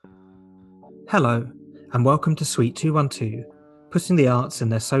Hello, and welcome to Suite 212, putting the arts in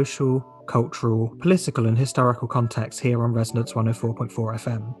their social, cultural, political, and historical context here on Resonance 104.4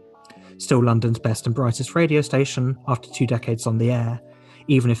 FM. Still London's best and brightest radio station after 2 decades on the air,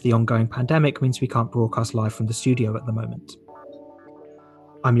 even if the ongoing pandemic means we can't broadcast live from the studio at the moment.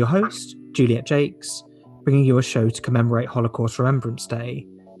 I'm your host, Juliet Jakes, bringing you a show to commemorate Holocaust Remembrance Day,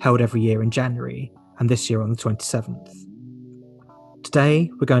 held every year in January, and this year on the 27th. Today,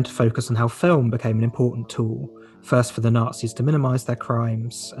 we're going to focus on how film became an important tool, first for the Nazis to minimise their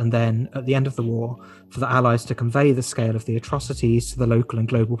crimes, and then, at the end of the war, for the Allies to convey the scale of the atrocities to the local and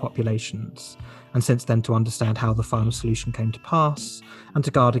global populations, and since then to understand how the final solution came to pass, and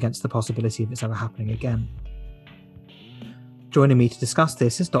to guard against the possibility of its ever happening again. Joining me to discuss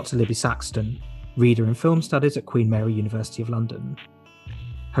this is Dr. Libby Saxton, Reader in Film Studies at Queen Mary University of London.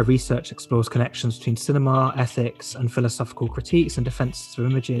 Her research explores connections between cinema, ethics, and philosophical critiques and defences of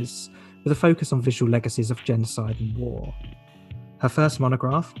images, with a focus on visual legacies of genocide and war. Her first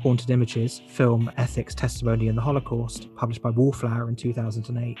monograph, Haunted Images, Film, Ethics, Testimony in the Holocaust, published by Wallflower in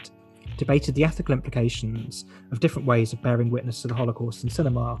 2008, debated the ethical implications of different ways of bearing witness to the Holocaust in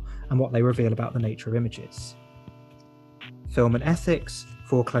cinema and what they reveal about the nature of images. Film and Ethics,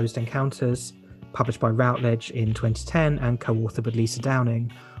 Foreclosed Encounters, published by Routledge in 2010 and co-authored with Lisa Downing,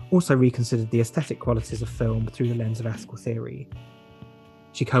 also reconsidered the aesthetic qualities of film through the lens of ethical theory.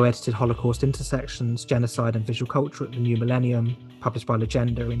 She co-edited Holocaust Intersections, Genocide and Visual Culture at the New Millennium, published by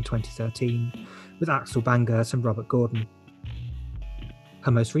Legenda in 2013, with Axel Bangert and Robert Gordon.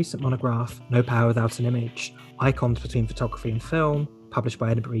 Her most recent monograph, No Power Without an Image, Icons Between Photography and Film, published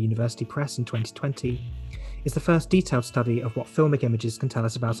by Edinburgh University Press in 2020, is the first detailed study of what filmic images can tell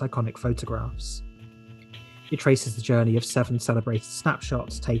us about iconic photographs. It traces the journey of 7 celebrated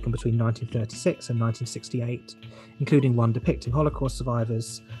snapshots taken between 1936 and 1968, including one depicting Holocaust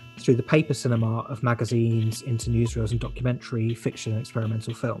survivors, through the paper cinema of magazines into newsreels and documentary, fiction and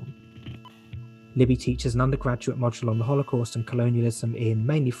experimental film. Libby teaches an undergraduate module on the Holocaust and colonialism in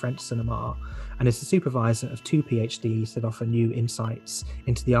mainly French cinema, and is the supervisor of 2 PhDs that offer new insights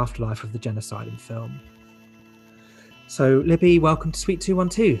into the afterlife of the genocide in film. So, Libby, welcome to Suite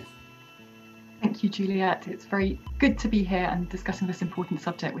 212. Thank you, Juliet. It's very good to be here and discussing this important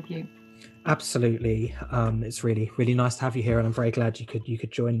subject with you. Absolutely. It's really, really nice to have you here, and I'm very glad you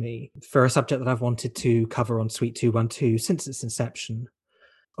could join me for a subject that I've wanted to cover on Suite 212 since its inception.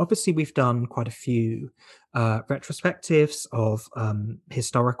 Obviously, we've done quite a few retrospectives of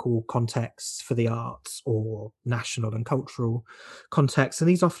historical contexts for the arts or national and cultural contexts, and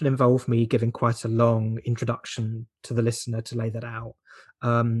these often involve me giving quite a long introduction to the listener to lay that out.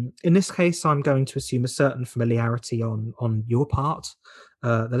 In this case, I'm going to assume a certain familiarity on your part,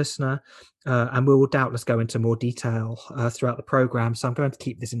 the listener, and we will doubtless go into more detail throughout the programme, so I'm going to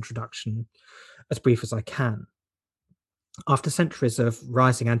keep this introduction as brief as I can. After centuries of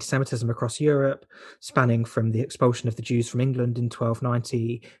rising anti-Semitism across Europe, spanning from the expulsion of the Jews from England in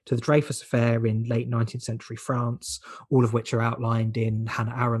 1290 to the Dreyfus Affair in late 19th century France, all of which are outlined in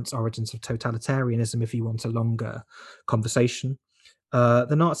Hannah Arendt's Origins of Totalitarianism if you want a longer conversation,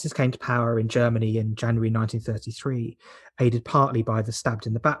 the Nazis came to power in Germany in January 1933, aided partly by the stabbed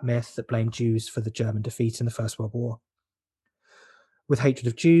in the back myth that blamed Jews for the German defeat in the First World War. With hatred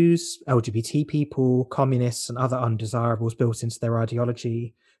of Jews, LGBT people, communists, and other undesirables built into their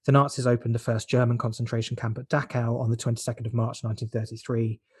ideology, the Nazis opened the first German concentration camp at Dachau on the 22nd of March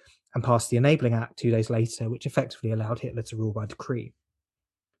 1933 and passed the Enabling Act 2 days later, which effectively allowed Hitler to rule by decree.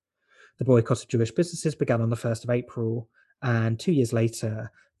 The boycott of Jewish businesses began on the 1st of April, and 2 years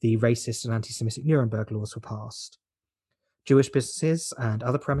later, the racist and anti-Semitic Nuremberg laws were passed. Jewish businesses and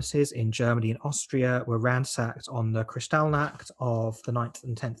other premises in Germany and Austria were ransacked on the Kristallnacht of the 9th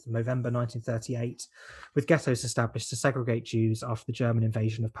and 10th of November 1938, with ghettos established to segregate Jews after the German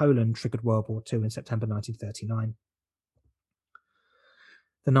invasion of Poland triggered World War II in September 1939.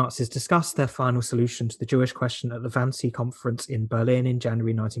 The Nazis discussed their final solution to the Jewish question at the Wannsee Conference in Berlin in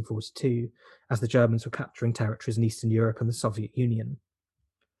January 1942, as the Germans were capturing territories in Eastern Europe and the Soviet Union.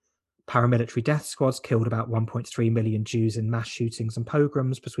 Paramilitary death squads killed about 1.3 million Jews in mass shootings and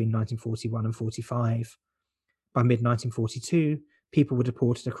pogroms between 1941 and 45. By mid-1942, people were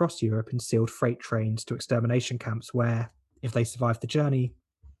deported across Europe in sealed freight trains to extermination camps where, if they survived the journey,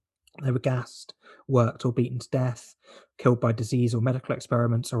 they were gassed, worked or beaten to death, killed by disease or medical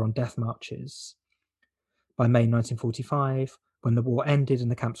experiments, or on death marches. By May 1945, when the war ended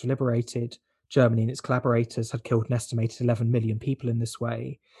and the camps were liberated, Germany and its collaborators had killed an estimated 11 million people in this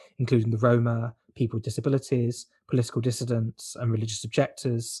way, including the Roma, people with disabilities, political dissidents, and religious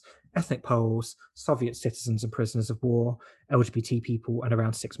objectors, ethnic Poles, Soviet citizens and prisoners of war, LGBT people, and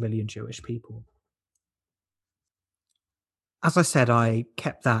around 6 million Jewish people. As I said, I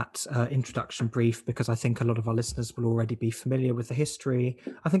kept that introduction brief because I think a lot of our listeners will already be familiar with the history.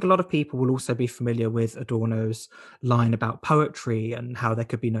 I think a lot of people will also be familiar with Adorno's line about poetry and how there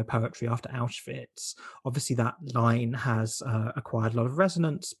could be no poetry after Auschwitz. Obviously, that line has acquired a lot of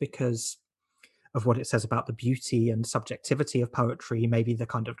resonance because of what it says about the beauty and subjectivity of poetry, maybe the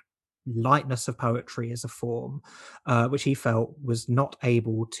kind of lightness of poetry as a form, which he felt was not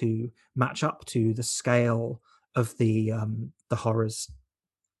able to match up to the scale of the horrors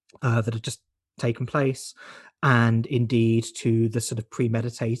that had just taken place, and indeed to the sort of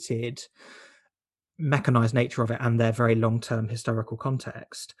premeditated, mechanized nature of it and their very long-term historical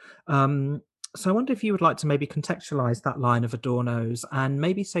context. So I wonder if you would like to maybe contextualize that line of Adorno's and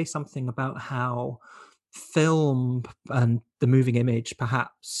maybe say something about how film and the moving image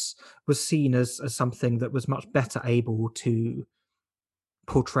perhaps was seen as something that was much better able to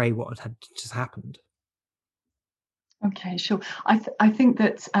portray what had just happened. Okay, sure. I think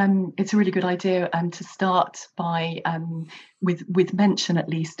that it's a really good idea to start by with mention at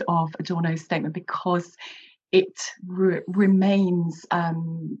least of Adorno's statement, because it remains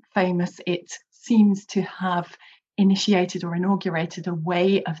famous. It seems to have initiated or inaugurated a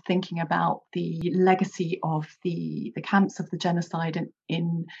way of thinking about the legacy of the camps of the genocide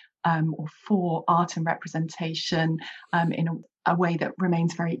in or for art and representation in a way that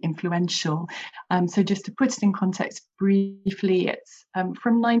remains very influential. So just to put it in context briefly, it's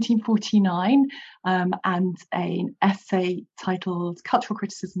from 1949 and an essay titled Cultural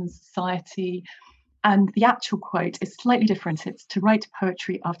Criticism and Society. And the actual quote is slightly different. It's to write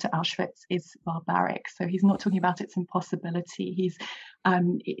poetry after Auschwitz is barbaric. So he's not talking about its impossibility. He's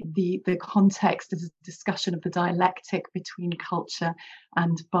the context is a discussion of the dialectic between culture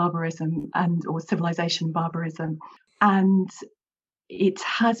and barbarism or civilization barbarism. And it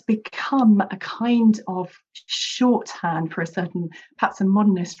has become a kind of shorthand for a certain, perhaps a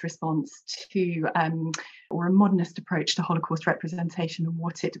modernist response to, or a modernist approach to Holocaust representation and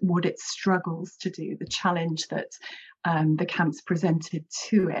what it struggles to do, the challenge that the camps presented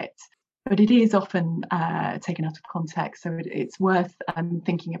to it. But it is often taken out of context, so it's worth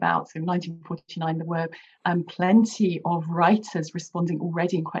thinking about. So in 1949, there were plenty of writers responding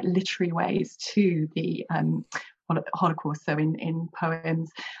already in quite literary ways to the Holocaust, so in poems,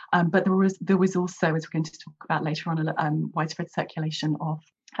 but there was also, as we're going to talk about later on, a widespread circulation of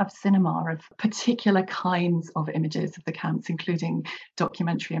cinema, of particular kinds of images of the camps, including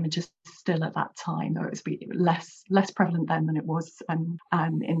documentary images still at that time, though it was less prevalent then than it was in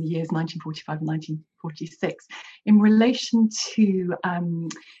the years 1945 and 1946. In relation to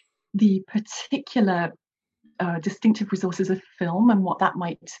the particular distinctive resources of film and what that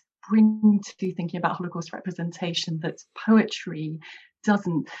might bring to thinking about Holocaust representation that poetry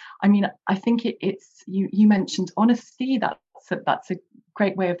doesn't. I mean, I think it's you mentioned honesty. That's a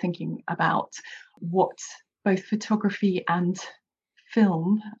great way of thinking about what both photography and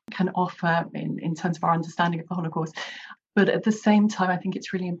film can offer in terms of our understanding of the Holocaust. But at the same time, I think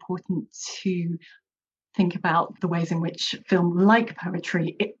it's really important to think about the ways in which film, like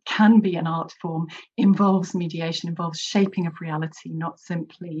poetry, it can be an art form, involves mediation, involves shaping of reality, not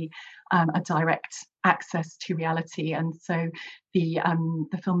simply a direct access to reality. And so the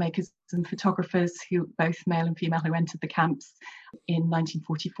filmmakers and photographers, who both male and female, who entered the camps in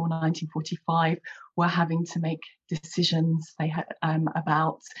 1944, 1945, were having to make decisions they had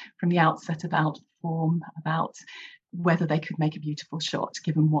about from the outset about form, about whether they could make a beautiful shot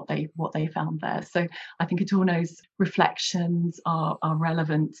given what they found there. So I think Adorno's reflections are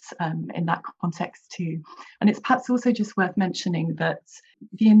relevant in that context too. And it's perhaps also just worth mentioning that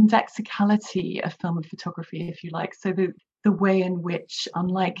the indexicality of film and photography, if you like, so the way in which,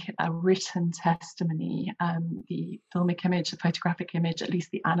 unlike a written testimony, the filmic image, the photographic image, at least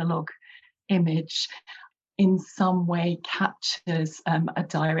the analog image, in some way captures a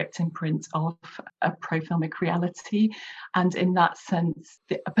direct imprint of a pro-filmic reality. And in that sense,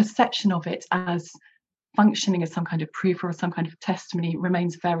 a perception of it as functioning as some kind of proof or some kind of testimony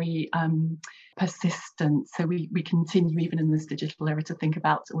remains very persistent. So we continue, even in this digital era, to think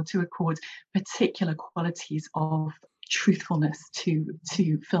about or to accord particular qualities of truthfulness to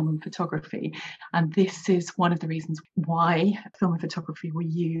film and photography. And this is one of the reasons why film and photography were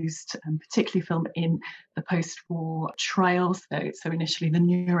used, particularly film, in the post-war trials. So initially the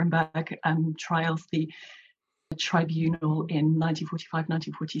Nuremberg trials, the tribunal in 1945,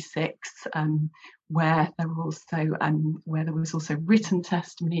 1946, where there was also written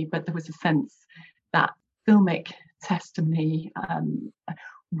testimony, but there was a sense that filmic testimony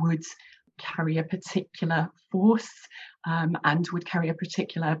would carry a particular force and would carry a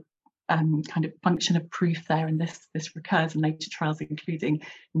particular kind of function of proof there, and this recurs in later trials, including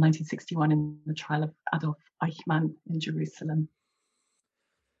in 1961 in the trial of Adolf Eichmann in Jerusalem.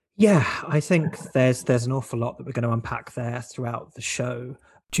 Yeah, I think there's an awful lot that we're going to unpack there throughout the show.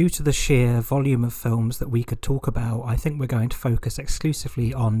 Due to the sheer volume of films that we could talk about, I think we're going to focus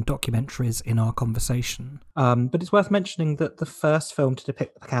exclusively on documentaries in our conversation. But it's worth mentioning that the first film to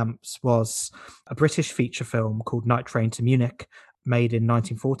depict the camps was a British feature film called Night Train to Munich, made in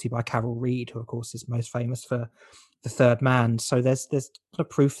 1940 by Carol Reed, who of course is most famous for The Third Man. So there's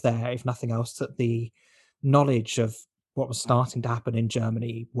proof there, if nothing else, that the knowledge of what was starting to happen in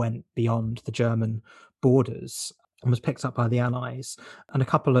Germany went beyond the German borders and was picked up by the Allies. And a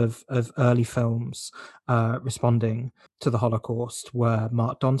couple of early films responding to the Holocaust were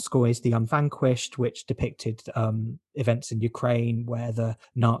Mark Donskoy's The Unvanquished, which depicted events in Ukraine where the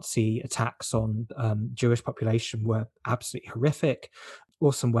Nazi attacks on Jewish population were absolutely horrific.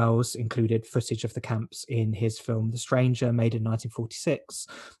 Orson Welles included footage of the camps in his film The Stranger, made in 1946.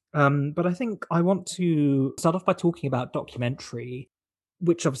 But I think I want to start off by talking about documentary,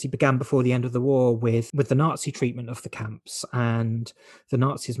 which obviously began before the end of the war with the Nazi treatment of the camps. And the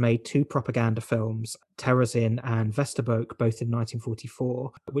Nazis made two propaganda films, Terezin and Westerbork, both in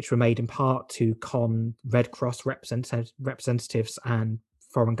 1944, which were made in part to con Red Cross representatives and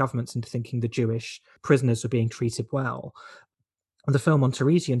foreign governments into thinking the Jewish prisoners were being treated well. The film on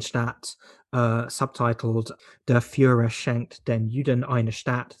Theresienstadt, subtitled Der Führer schenkt den Juden eine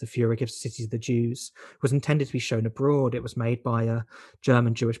Stadt, The Führer gives the city to the Jews, was intended to be shown abroad. It was made by a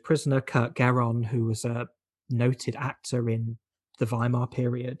German Jewish prisoner, Kurt Geron, who was a noted actor in the Weimar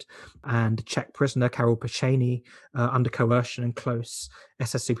period, and a Czech prisoner, Karol Pacheny, under coercion and close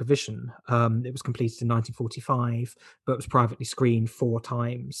SS supervision. It was completed in 1945, but was privately screened 4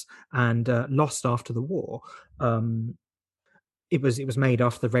 times and lost after the war. It was made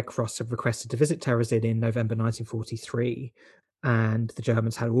after the Red Cross had requested to visit Terezin in November 1943, and the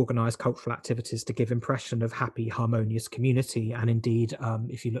Germans had organised cultural activities to give impression of happy, harmonious community. And indeed,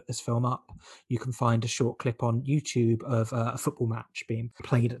 if you look this film up, you can find a short clip on YouTube of a football match being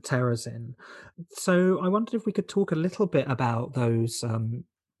played at Terezin. So I wondered if we could talk a little bit about those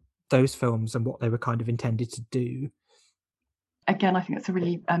films and what they were kind of intended to do. Again, I think it's a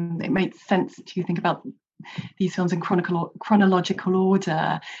really it makes sense to think about these films in chronological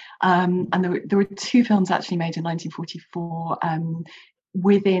order, and there were 2 films actually made in 1944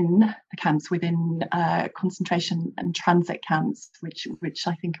 within the camps, within concentration and transit camps, which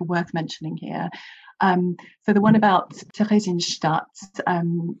I think are worth mentioning here. So the one about Theresienstadt,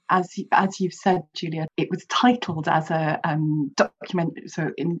 as you've said, Julia, it was titled as a document.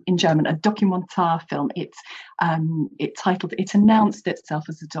 So in German, a Dokumentarfilm. It announced itself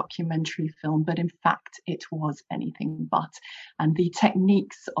as a documentary film, but in fact it was anything but. And the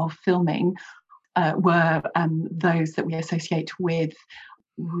techniques of filming were those that we associate with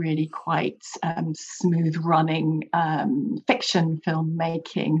really quite smooth running fiction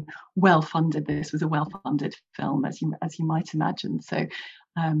filmmaking, well funded. This was a well funded film, as you might imagine. So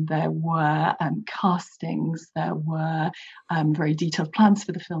there were castings, there were very detailed plans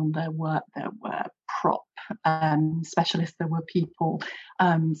for the film, there were prop specialists, there were people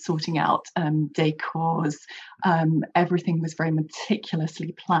sorting out decors. Everything was very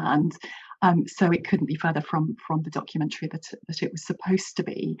meticulously planned. So it couldn't be further from the documentary that it was supposed to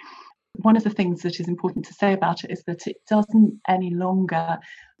be. One of the things that is important to say about it is that it doesn't any longer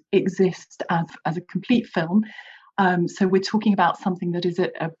exist as a complete film. So we're talking about something that is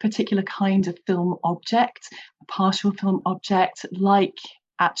a particular kind of film object, a partial film object, like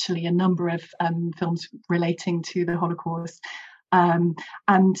actually a number of films relating to the Holocaust. And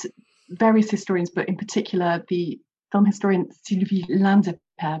various historians, but in particular the film historian Sylvie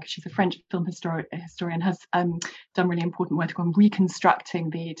Landeperg, she's a French film historian, has done really important work on reconstructing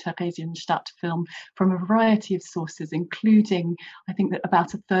the Theresienstadt film from a variety of sources, including, I think that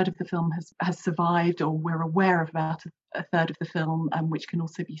about a third of the film has survived, or we're aware of about a third of the film, which can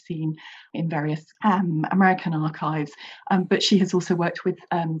also be seen in various American archives. But she has also worked with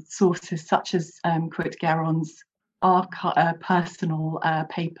sources such as Kurt Geron's personal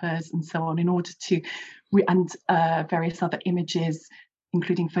papers and so on, in order to and various other images,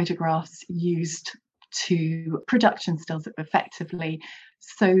 including photographs, used to production stills effectively,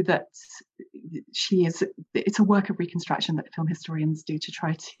 so that it's a work of reconstruction that film historians do to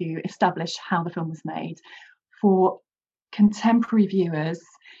try to establish how the film was made. For contemporary viewers,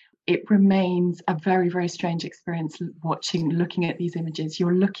 it remains a very, very strange experience looking at these images.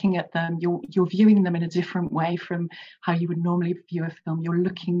 You're looking at them, you're viewing them in a different way from how you would normally view a film. You're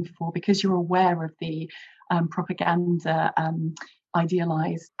looking for, because you're aware of the propaganda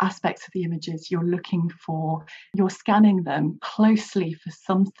idealized aspects of the images, you're scanning them closely for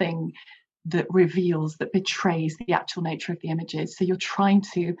something that reveals, that betrays the actual nature of the images. So you're trying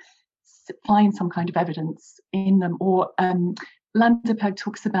to find some kind of evidence in them, or Landerberg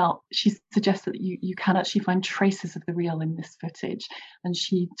talks about, she suggests that you can actually find traces of the real in this footage, and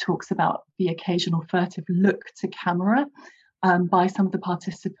she talks about the occasional furtive look to camera by some of the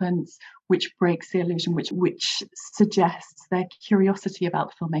participants, which breaks the illusion, which suggests their curiosity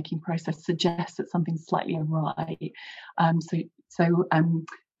about the filmmaking process, suggests that something's slightly awry. So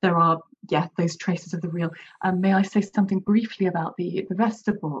there are, those traces of the real. May I say something briefly about the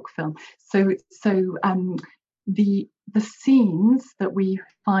Westerbork film? So the scenes that we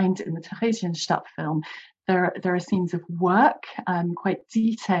find in the Theresienstadt film, there are scenes of work, quite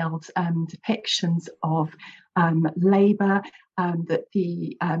detailed depictions of labour that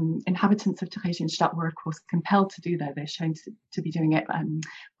the inhabitants of Theresienstadt were, of course, compelled to do there. They're shown to be doing it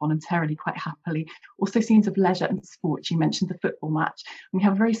voluntarily, quite happily. Also scenes of leisure and sport. You mentioned the football match. We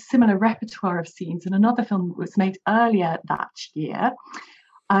have a very similar repertoire of scenes in another film that was made earlier that year,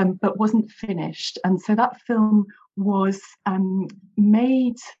 but wasn't finished. And so that film was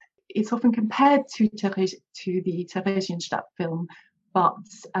made, it's often compared to the Theresienstadt film, but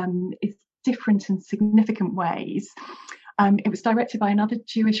it's different in significant ways. It was directed by another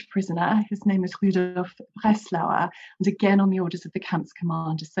Jewish prisoner. His name is Rudolf Breslauer, and again on the orders of the camp's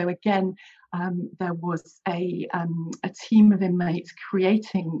commander. So again, there was a team of inmates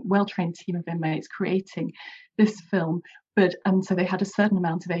well-trained team of inmates creating this film. But so they had a certain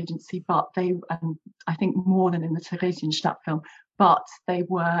amount of agency, but they, I think more than in the Theresienstadt film, but they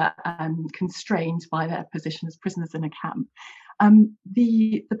were constrained by their position as prisoners in a camp.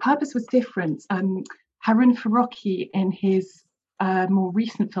 The purpose was different. Harun Farocki, in his more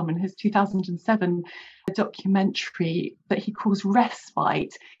recent film, in his 2007 documentary that he calls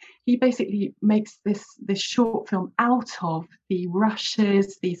Respite, he basically makes this short film out of the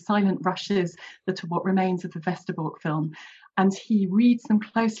rushes, the silent rushes that are what remains of the Westerbork film. And he reads them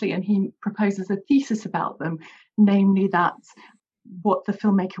closely and he proposes a thesis about them, namely that what the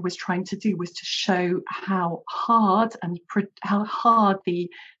filmmaker was trying to do was to show how hard the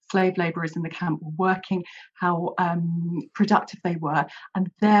slave labourers in the camp were working, how productive they were, and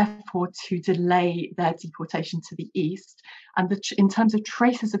therefore to delay their deportation to the east. And in terms of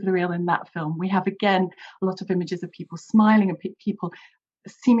traces of the real in that film, we have again a lot of images of people smiling and people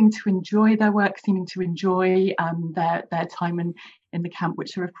seeming to enjoy their work, seeming to enjoy their time in the camp,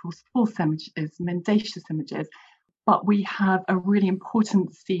 which are of course false images, mendacious images. But we have a really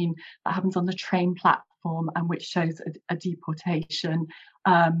important scene that happens on the train platform and which shows a deportation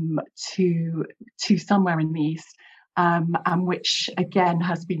to somewhere in the east, and which again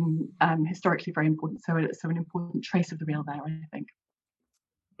has been historically very important. So an important trace of the real there, I think.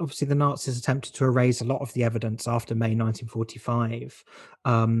 Obviously, the Nazis attempted to erase a lot of the evidence after May 1945.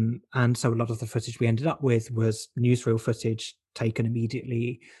 And so a lot of the footage we ended up with was newsreel footage taken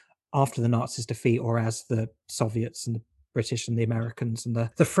immediately after the Nazis' defeat, or as the Soviets and the British and the Americans and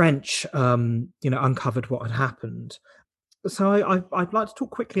the French, uncovered what had happened. So I'd like to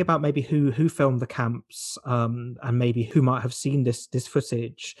talk quickly about maybe who filmed the camps, and maybe who might have seen this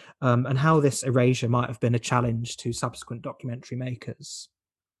footage, and how this erasure might have been a challenge to subsequent documentary makers.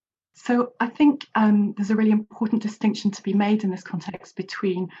 So I think there's a really important distinction to be made in this context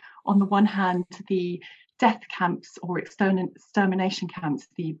between, on the one hand, the death camps or extermination camps,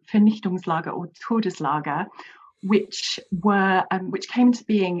 the Vernichtungslager or Todeslager, which came into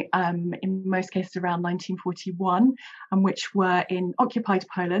being in most cases around 1941, and which were in occupied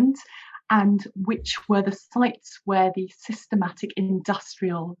Poland, and which were the sites where the systematic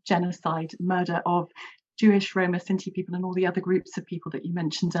industrial genocide, murder of Jewish, Roma, Sinti people, and all the other groups of people that you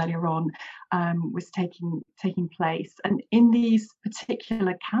mentioned earlier on was taking place. And in these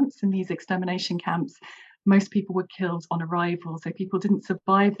particular camps, in these extermination camps, most people were killed on arrival, so people didn't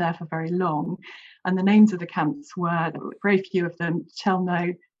survive there for very long. And the names of the camps were, there were very few of them,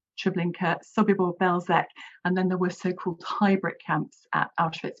 Chelno, Treblinka, Sobibor, Belzec, and then there were so-called hybrid camps at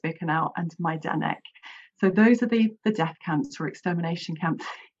Auschwitz-Birkenau and Majdanek. So those are the death camps or extermination camps.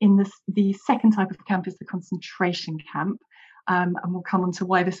 In the second type of camp is the concentration camp. And we'll come on to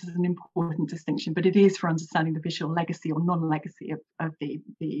why this is an important distinction, but it is for understanding the visual legacy or non-legacy of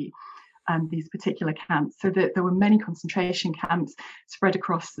these particular camps. So that there were many concentration camps spread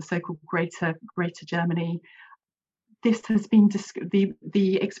across the so-called Greater Germany. this has been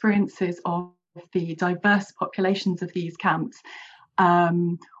the experiences of the diverse populations of these camps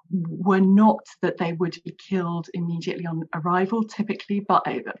were not that they would be killed immediately on arrival typically, but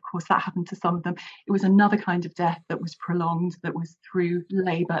of course that happened to some of them. It was another kind of death that was prolonged, that was through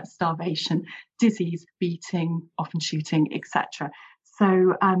labour, starvation, disease, beating, often shooting, etc.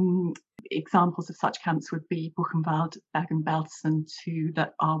 So examples of such camps would be Buchenwald, Bergen-Belsen,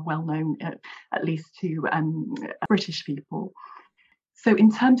 that are well known, at least to British people. So in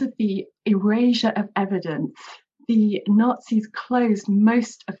terms of the erasure of evidence, the Nazis closed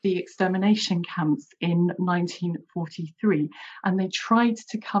most of the extermination camps in 1943, and they tried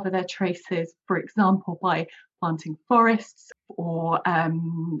to cover their traces, for example, by planting forests or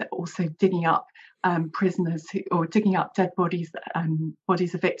also digging up prisoners or digging up dead bodies,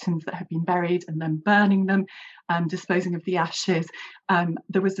 bodies of victims that had been buried and then burning them, disposing of the ashes.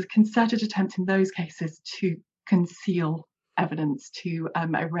 There was a concerted attempt in those cases to conceal evidence, to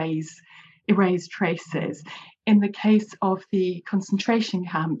erase traces. In the case of the concentration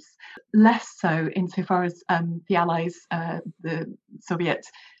camps, less so insofar as the Allies, the Soviet,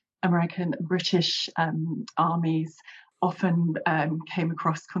 American, British armies often came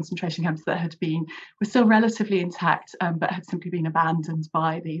across concentration camps that were still relatively intact, but had simply been abandoned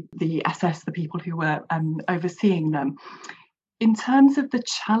by the SS, the people who were overseeing them. In terms of the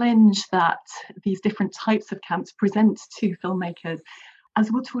challenge that these different types of camps present to filmmakers, as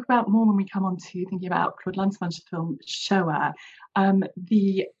we'll talk about more when we come on to thinking about Claude Lanzmann's film Shoah,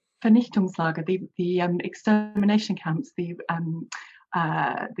 the Vernichtungslager, the extermination camps, the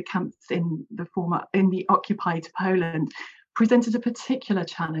camps in the occupied Poland, presented a particular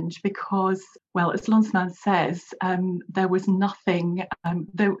challenge because, well, as Lanzmann says, there was nothing,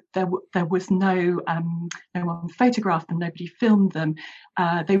 there was no one photographed them, nobody filmed them,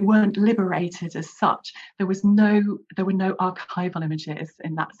 they weren't liberated as such. There were no archival images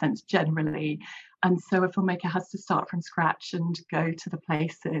in that sense generally, and so a filmmaker has to start from scratch and go to the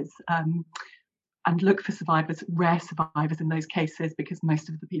places and look for survivors, rare survivors in those cases, because most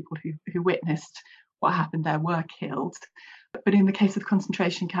of the people who witnessed what happened there were killed. But in the case of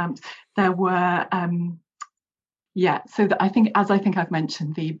concentration camps, there were, so I think I've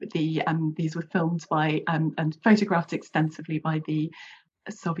mentioned, these were filmed by and photographed extensively by the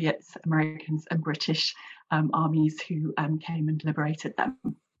Soviets, Americans, and British armies who came and liberated them.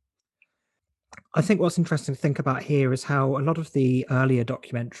 I think what's interesting to think about here is how a lot of the earlier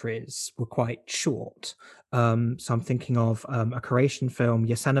documentaries were quite short. So I'm thinking of a Croatian film,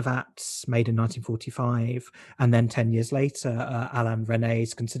 Jasenovac, made in 1945, and then 10 years later, Alain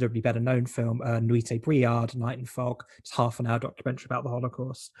Resnais's considerably better known film, Nuit et Brouillard, Night and Fog. It's half an hour documentary about the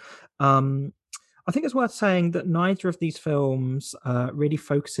Holocaust. I think it's worth saying that neither of these films really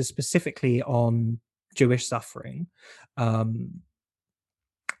focuses specifically on Jewish suffering.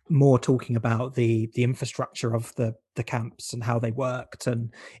 More talking about the infrastructure of the camps and how they worked,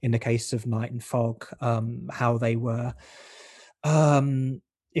 and in the case of Night and Fog, how they were,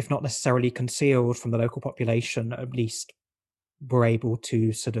 if not necessarily concealed from the local population, at least were able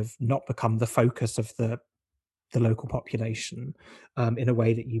to sort of not become the focus of the local population in a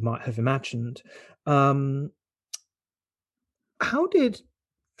way that you might have imagined. How did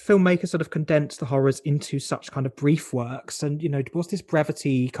filmmakers sort of condense the horrors into such kind of brief works, and was this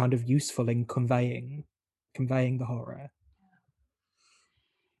brevity kind of useful in conveying the horror?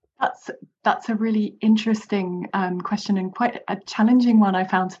 That's a really interesting question, and quite a challenging one I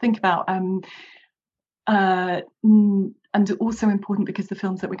found to think about, and also important because the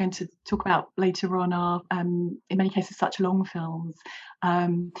films that we're going to talk about later on are in many cases such long films.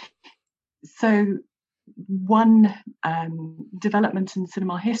 So one development in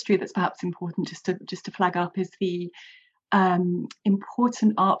cinema history that's perhaps important just to flag up is the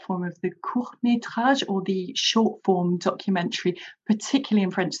important art form of the court métrage, or the short form documentary, particularly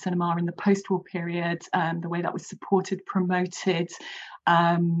in French cinema in the post-war period, the way that was supported, promoted,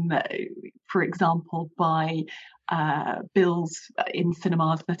 for example, by bills in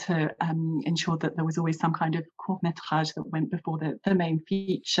cinemas that ensured that there was always some kind of court métrage that went before the main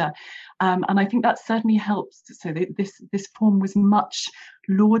feature. And I think that certainly helps. So this form was much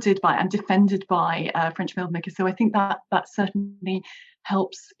lauded by and defended by French filmmakers. So I think that certainly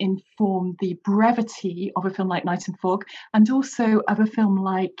helps inform the brevity of a film like Night and Fog, and also of a film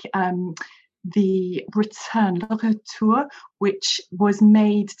like The Return, Le Retour, which was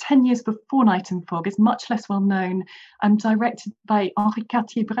made 10 years before Night and Fog, is much less well known, and directed by Henri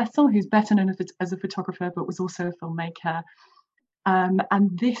Cartier-Bresson, who's better known as a photographer, but was also a filmmaker. And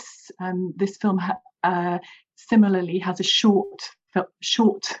this film similarly has a short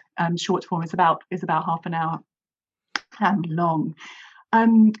form, is about half an hour. and long.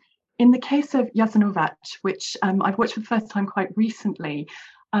 In the case of Jasenovac, which I've watched for the first time quite recently,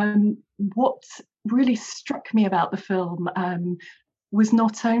 what really struck me about the film was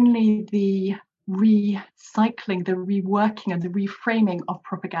not only the recycling, the reworking and the reframing of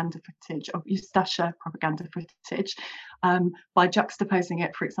propaganda footage, of Ustasha propaganda footage, by juxtaposing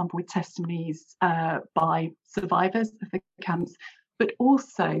it, for example, with testimonies by survivors of the camps, but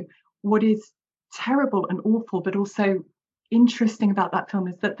also what is terrible and awful, but also interesting about that film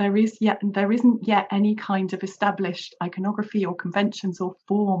is that there isn't yet any kind of established iconography or conventions or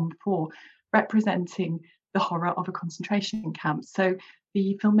form for representing the horror of a concentration camp. So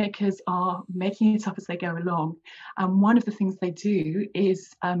the filmmakers are making it up as they go along. And one of the things they do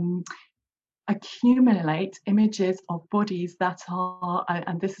is accumulate images of bodies that are,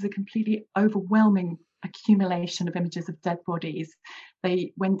 and this is a completely overwhelming accumulation of images of dead bodies.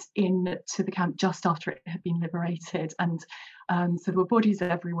 They went in to the camp just after it had been liberated, and so there were bodies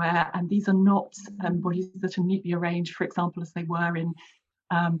everywhere, and these are not bodies that are neatly arranged, for example, as they were in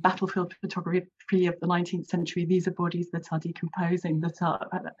battlefield photography of the 19th century. These are bodies that are decomposing, that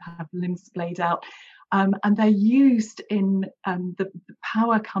have limbs splayed out. And they're used in, the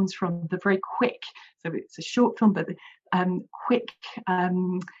power comes from the very quick, so it's a short film, but quick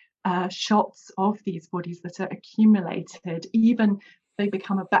shots of these bodies that are accumulated. Even they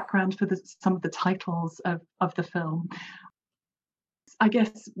become a background for some of the titles of the film. I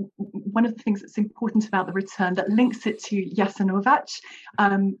guess one of the things that's important about The Return that links it to Jasenovac,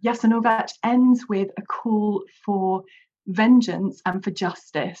 Jasenovac ends with a call for vengeance and for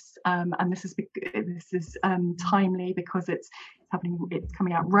justice, and this is timely because it's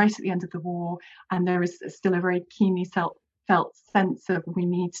coming out right at the end of the war, and there is still a very keenly felt sense of we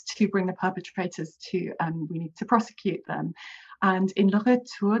need to bring the perpetrators to, we need to prosecute them. And in Le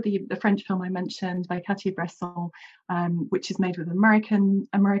Retour, the French film I mentioned by Cartier-Bresson, which is made with an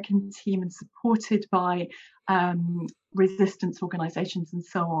American team and supported by resistance organizations and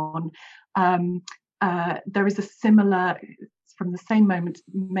so on, there is a similar, from the same moment,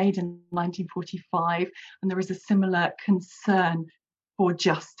 made in 1945, and there is a similar concern for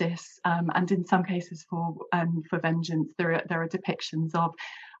justice, and in some cases for vengeance. There are depictions of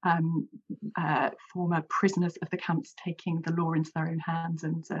former prisoners of the camps taking the law into their own hands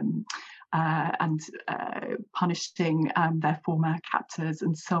and punishing their former captors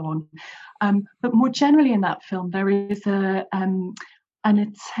and so on. But more generally in that film, there is an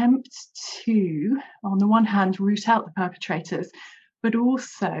attempt to, on the one hand, root out the perpetrators, but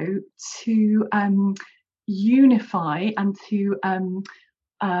also to unify and to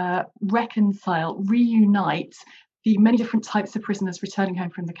reconcile, reunite the many different types of prisoners returning home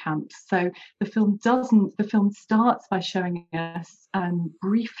from the camps. So the film starts by showing us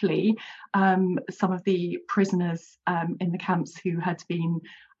briefly some of the prisoners in the camps who had been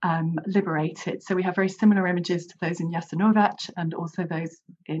liberated. So we have very similar images to those in Jasenovac and also those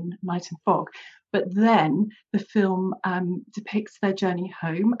in Night and Fog. But then the film depicts their journey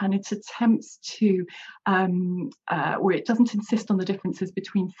home, and it attempts to, or it doesn't insist on the differences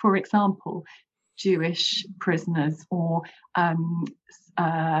between, for example, Jewish prisoners or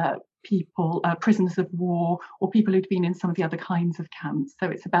people, prisoners of war, or people who'd been in some of the other kinds of camps. So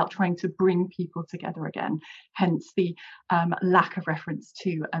it's about trying to bring people together again, hence the lack of reference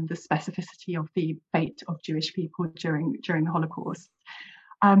to the specificity of the fate of Jewish people during the Holocaust.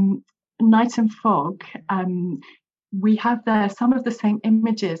 Night and Fog, we have there some of the same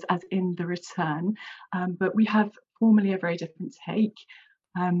images as in The Return, but we have formally a very different take.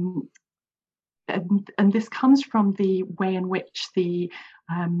 And this comes from the way in which the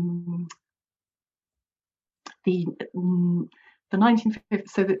 1950s.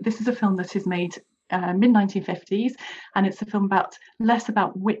 So this is a film that is made mid-1950s, and it's a film less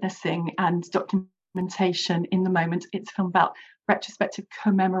about witnessing and documentation in the moment. It's a film about retrospective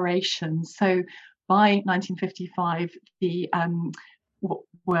commemoration. So by 1955, the what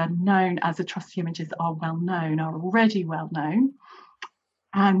were known as atrocity images are already well known,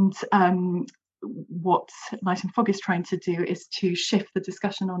 and what Night and Fog is trying to do is to shift the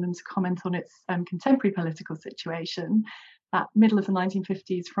discussion on and to comment on its contemporary political situation. That middle of the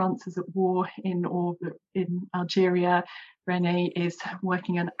 1950s, France is at war in Algeria. René is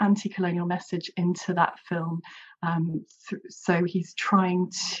working an anti-colonial message into that film. So he's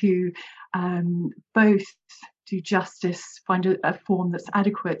trying to both do justice, find a form that's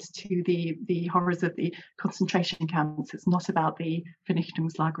adequate to the horrors of the concentration camps. It's not about the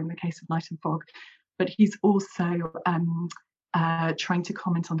Vernichtungslager in the case of Night and Fog, but he's also trying to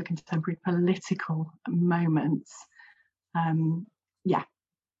comment on the contemporary political moments. Yeah.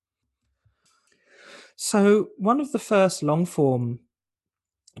 So one of the first long form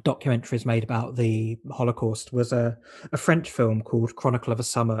documentaries made about the Holocaust was a French film called Chronicle of a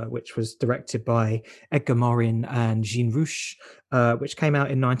Summer, which was directed by Edgar Morin and Jean Rouch, which came out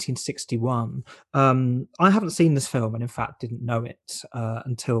in 1961. I haven't seen this film, and in fact didn't know it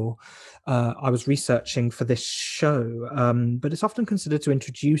until I was researching for this show. But it's often considered to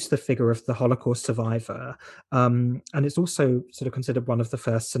introduce the figure of the Holocaust survivor, and it's also sort of considered one of the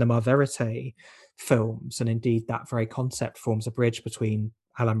first cinema verite films, and indeed that very concept forms a bridge between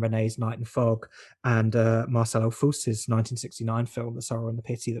Alain René's Night and Fog and Marcel Owlfouts's 1969 film, The Sorrow and the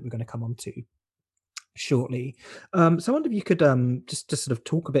Pity, that we're going to come on to shortly. So I wonder if you could just sort of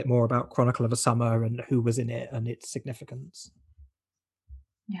talk a bit more about Chronicle of a Summer and who was in it and its significance.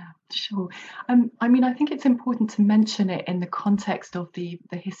 Yeah, sure. I mean, I think it's important to mention it in the context of the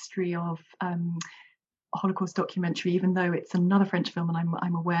history of Holocaust documentary, even though it's another French film, and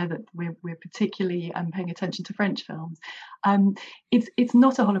I'm aware that we're particularly paying attention to French films. It's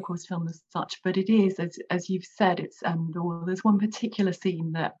not a Holocaust film as such, but it is, as you've said, it's there's one particular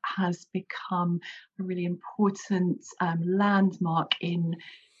scene that has become a really important landmark in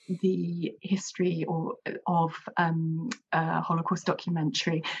the history of Holocaust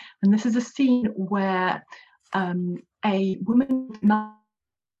documentary, and this is a scene where a woman,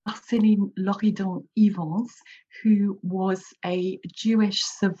 Marceline Loridon-Ivens, who was a Jewish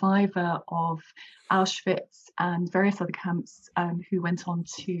survivor of Auschwitz and various other camps, who went on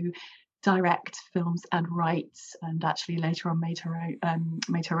to direct films and write, and actually later on made her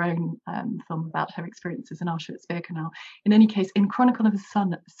own film about her experiences in Auschwitz-Birkenau. In any case, in Chronicle of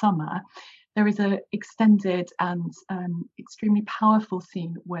a Summer, there is an extended and extremely powerful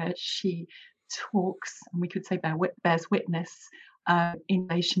scene where she talks, and we could say bears witness in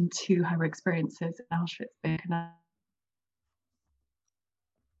relation to her experiences in Auschwitz-Birkenau.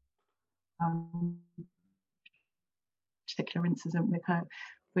 Particular incident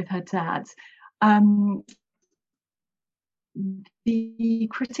with her dad. The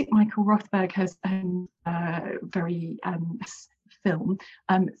critic Michael Rothberg has very film.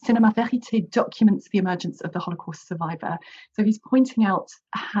 Cinema Verité documents the emergence of the Holocaust survivor. So he's pointing out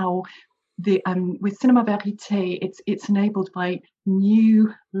how with Cinema Verité, it's enabled by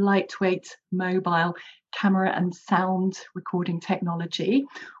new lightweight mobile camera and sound recording technology,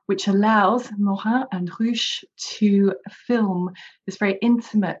 which allows Morin and Rouch to film this very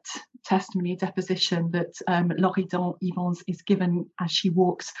intimate testimony deposition that Loridon-Ivens is given as she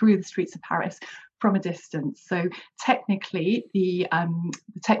walks through the streets of Paris from a distance. So technically, the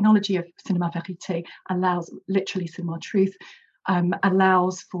technology of Cinema Verité allows, literally Cinema Truth,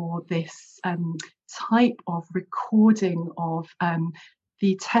 allows for this type of recording of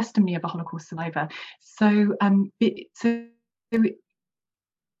the testimony of a Holocaust survivor. So it's an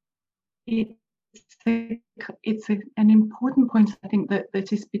important point, I think,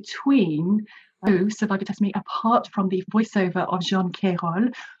 that is between survivor testimony, apart from the voiceover of Jean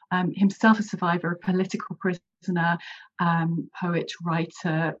Cayrol, himself a survivor, a political prisoner, poet,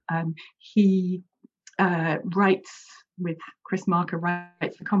 writer. He writes with Chris Marker,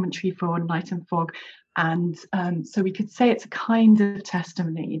 writes the commentary for Night and Fog, and so we could say it's a kind of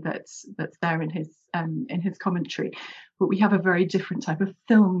testimony that's there in his commentary, but we have a very different type of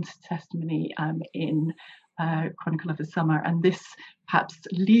filmed testimony in Chronicle of the Summer, and this perhaps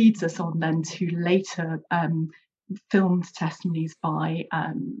leads us on then to later filmed testimonies by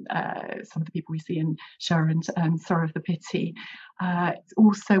some of the people we see in Shoah and Sorrow of the Pity. It's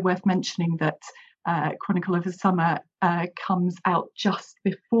also worth mentioning that Chronicle of the Summer comes out just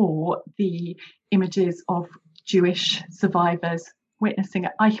before the images of Jewish survivors witnessing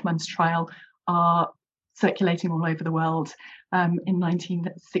Eichmann's trial are circulating all over the world in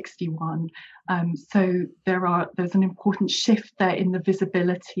 1961. So there's an important shift there in the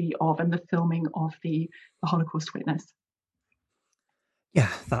visibility of and the filming of the Holocaust witness. Yeah,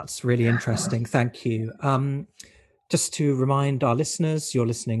 that's really interesting. Thank you. Just to remind our listeners, you're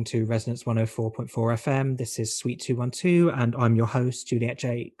listening to Resonance 104.4 FM. This is Suite 212, and I'm your host, Juliet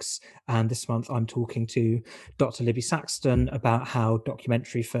Jakes. And this month I'm talking to Dr. Libby Saxton about how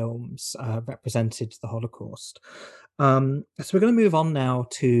documentary films represented the Holocaust. So we're going to move on now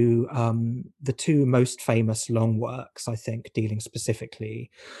to the two most famous long works, I think, dealing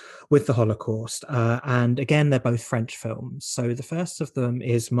specifically with the Holocaust. And again, they're both French films. So the first of them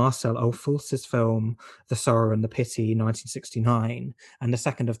is Marcel Owlfouts's film, The Sorrow and the Pity, 1969. And the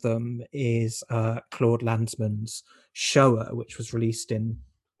second of them is Claude Lanzmann's Shoah, which was released in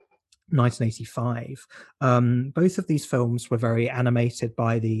 1985. Both of these films were very animated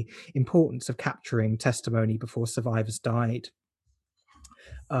by the importance of capturing testimony before survivors died.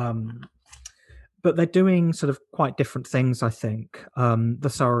 but they're doing sort of quite different things, I think. The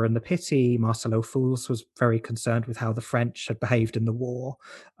Sorrow and the Pity, Marcel Fools was very concerned with how the French had behaved in the war,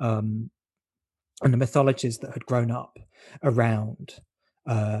 um, and the mythologies that had grown up around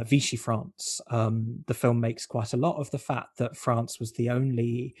Vichy France. The film makes quite a lot of the fact that France was the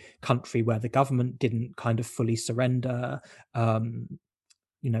only country where the government didn't kind of fully surrender.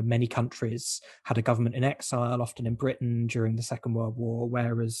 Many countries had a government in exile, often in Britain during the Second World War,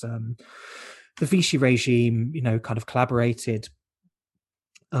 whereas the Vichy regime, kind of collaborated.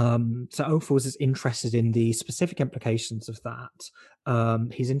 So Ophuls is interested in the specific implications of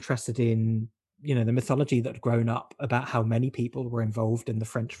that. He's interested in the mythology that had grown up about how many people were involved in the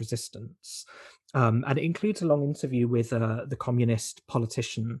French resistance, and it includes a long interview with the communist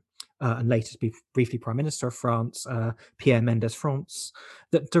politician and later to be briefly Prime Minister of France, Pierre Mendès France,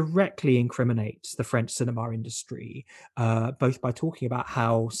 that directly incriminates the French cinema industry, both by talking about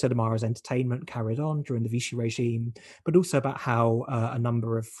how cinema as entertainment carried on during the Vichy regime, but also about how a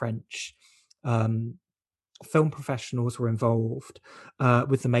number of French film professionals were involved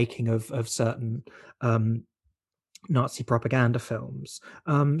with the making of certain Nazi propaganda films.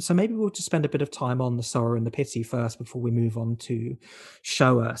 So maybe we'll just spend a bit of time on The Sorrow and the Pity first before we move on to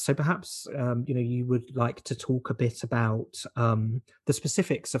Shoah. So perhaps you would like to talk a bit about the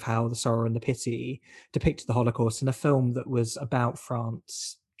specifics of how The Sorrow and the Pity depicted the Holocaust in a film that was about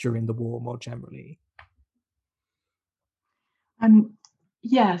France during the war more generally.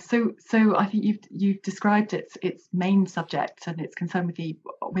 Yeah, so I think you've described its main subject and its concern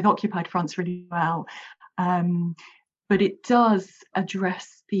with occupied France really well. But it does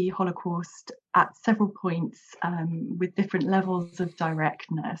address the Holocaust at several points with different levels of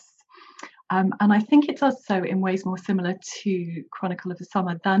directness. And I think it does so in ways more similar to Chronicle of the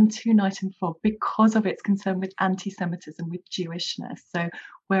Summer than to Night and Fog because of its concern with anti-Semitism, with Jewishness. So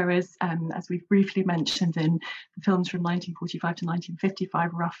whereas, as we've briefly mentioned in the films from 1945 to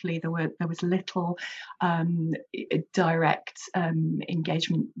 1955, roughly, there was little direct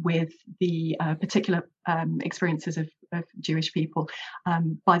engagement with the particular experiences of Jewish people.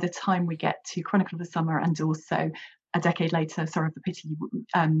 By the time we get to Chronicle of the Summer and also a decade later, Sorrow of the Pity,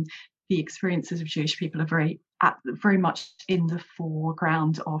 the experiences of Jewish people are very much in the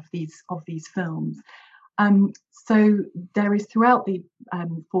foreground of these films. So there is throughout the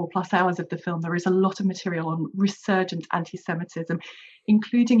 4+ hours of the film, there is a lot of material on resurgent anti-Semitism,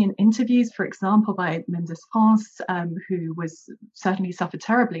 including in interviews, for example, by Mendès France, who certainly suffered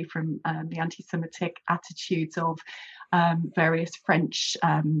terribly from the anti-Semitic attitudes of various French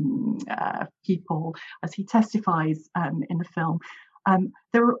people, as he testifies in the film.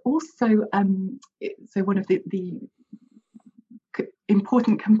 There are also, so one of the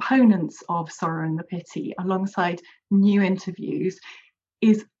important components of Sorrow and the Pity, alongside new interviews,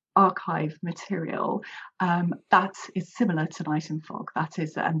 is archive material that is similar to Night and Fog. That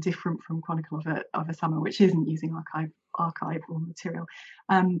is different from Chronicle of a Summer, which isn't using archival material.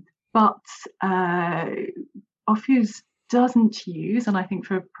 But Ophuls doesn't use, and I think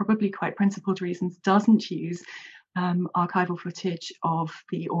for probably quite principled reasons, doesn't use archival footage or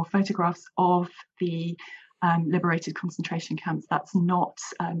photographs of the liberated concentration camps. That's not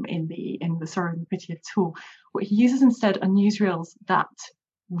in the Sorrow and the Pity at all. What he uses instead are newsreels that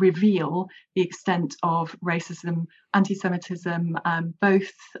reveal the extent of racism, anti-Semitism,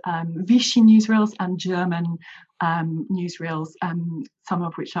 both Vichy newsreels and German newsreels, some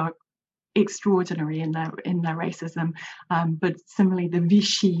of which are extraordinary in their racism, but similarly the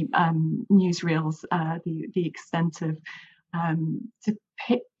Vichy newsreels, the extent of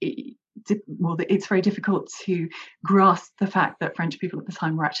it's very difficult to grasp the fact that French people at the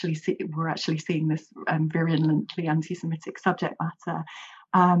time were actually seeing this virulently anti-Semitic subject matter.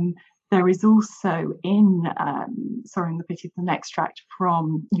 There is also in Sorrow and the Pity an extract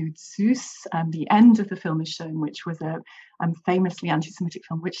from Nude Sus. The end of the film is shown, which was a famously anti-Semitic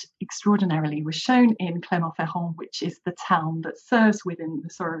film, which extraordinarily was shown in Clermont-Ferrand, which is the town that serves within the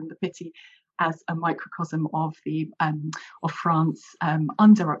Sorrow and the Pity as a microcosm of France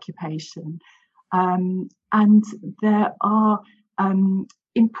under occupation. And there are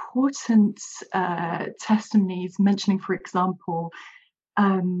important testimonies mentioning, for example,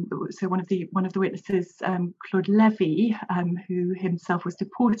 so one of the witnesses, Claude Levy, who himself was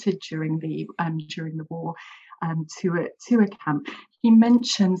deported during the war to a camp. He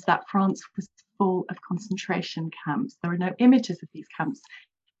mentions that France was full of concentration camps. There are no images of these camps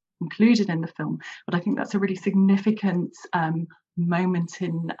included in the film, but I think that's a really significant moment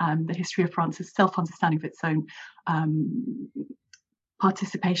in the history of France's self-understanding of its own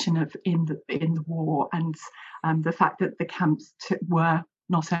participation in the war, and the fact that the camps were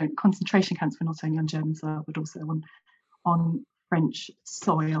not only concentration camps were not only on German soil but also on French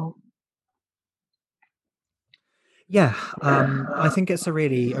soil. Yeah, I think it's a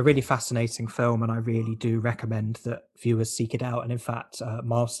really fascinating film, and I really do recommend that viewers seek it out. And in fact,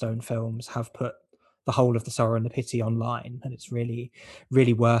 Milestone Films have put the whole of The Sorrow and the Pity online, and it's really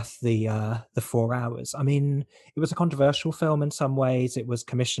worth the 4 hours. I mean, it was a controversial film in some ways. It was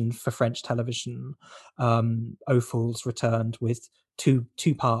commissioned for French television. Ophuls returned with two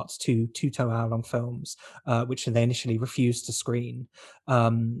parts, two 2 hour long films, which they initially refused to screen.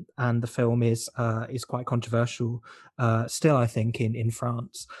 And the film is quite controversial still, I think, in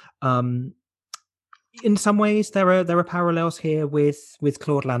France. In some ways, there are parallels here with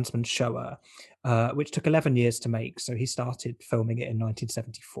Claude Lanzmann's Shoah, which took 11 years to make. So he started filming it in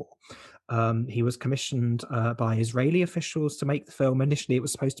 1974. He was commissioned by Israeli officials to make the film. Initially, it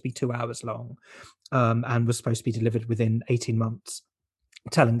was supposed to be 2 hours long, and was supposed to be delivered within 18 months,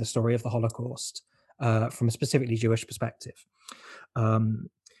 telling the story of the Holocaust from a specifically Jewish perspective. The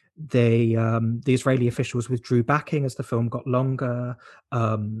Israeli officials withdrew backing as the film got longer.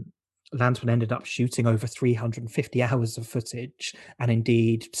 Lanzmann ended up shooting over 350 hours of footage, and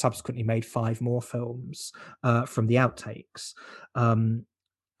indeed subsequently made 5 more films from the outtakes.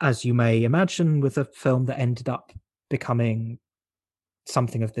 As you may imagine, with a film that ended up becoming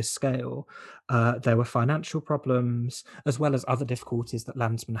something of this scale, there were financial problems, as well as other difficulties that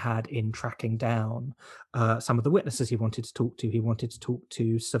Lanzmann had in tracking down some of the witnesses he wanted to talk to. He wanted to talk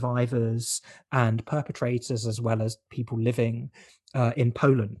to survivors and perpetrators, as well as people living in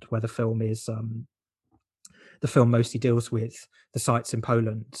Poland, where the film is. The film mostly deals with the sites in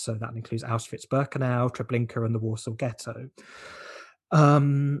Poland, so that includes Auschwitz-Birkenau, Treblinka, and the Warsaw Ghetto.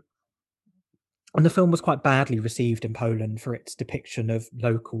 And the film was quite badly received in Poland for its depiction of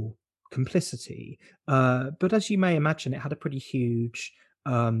local complicity. But as you may imagine, it had a pretty huge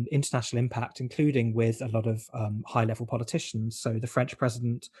international impact, including with a lot of high-level politicians. So the French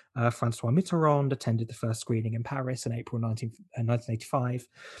president, Francois Mitterrand, attended the first screening in Paris in April 1985.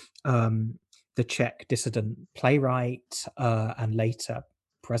 The Czech dissident playwright and later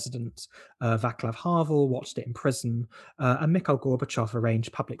president Václav Havel watched it in prison, and Mikhail Gorbachev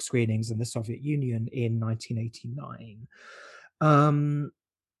arranged public screenings in the Soviet Union in 1989.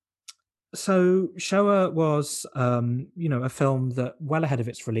 So Shoah was, a film that, well ahead of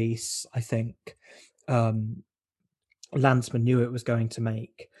its release, I think, Lanzmann knew it was going to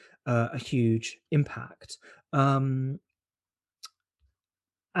make a huge impact. And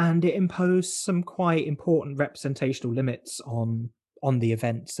it imposed some quite important representational limits on the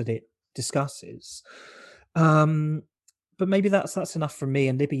events that it discusses. But maybe that's enough from me.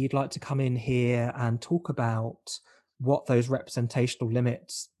 And Libby, you'd like to come in here and talk about what those representational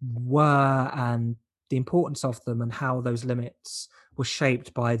limits were and the importance of them, and how those limits were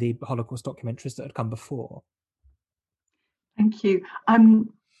shaped by the Holocaust documentaries that had come before. Thank you.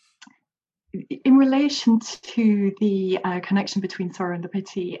 In relation to the connection between Sorrow and the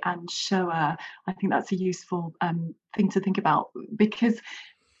Pity and Shoah, I think that's a useful thing to think about, because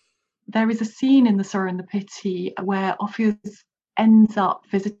there is a scene in The Sorrow and the Pity where Ophuls ends up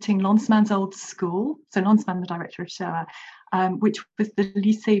visiting Lanzmann's old school. So Lanzmann, the director of Shoah, which was the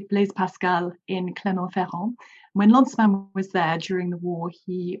Lycée Blaise Pascal in Clermont-Ferrand. When Lanzmann was there during the war,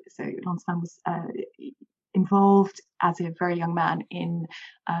 Lanzmann was involved as a very young man in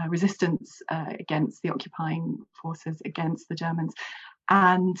resistance against the occupying forces, against the Germans.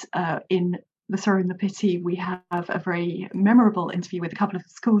 And in The Sorrow and the Pity, we have a very memorable interview with a couple of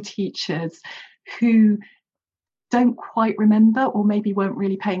school teachers who don't quite remember, or maybe weren't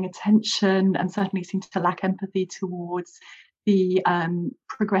really paying attention, and certainly seem to lack empathy towards the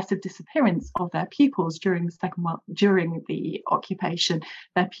progressive disappearance of their pupils during the occupation.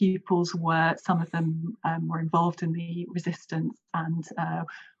 Their pupils some of them were involved in the resistance and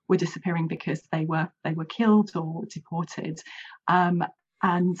were disappearing because they were killed or deported.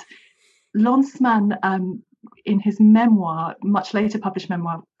 And Lanzmann, in his memoir, much later published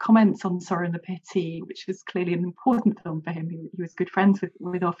memoir, comments on Sorrow and the Pity, which was clearly an important film for him. He was good friends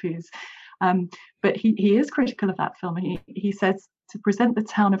with Ophuls. But he is critical of that film, and he says to present the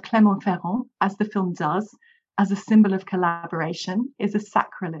town of Clermont-Ferrand, as the film does, as a symbol of collaboration, is a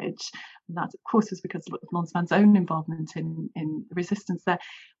sacrilege. And that, of course, was because of Lanzmann's own involvement in the resistance there.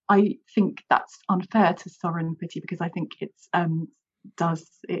 I think that's unfair to Sorrow and Pity, because I think it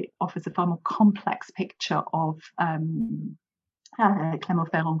offers a far more complex picture of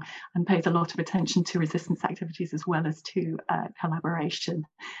Clermont-Ferrand, and pays a lot of attention to resistance activities as well as to collaboration.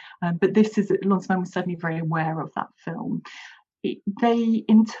 But Lanzmann was certainly very aware of that film. they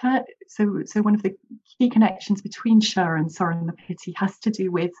so one of the key connections between Shoah and Sorrow and the Pity has to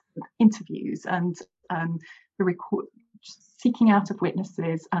do with interviews and the record, seeking out of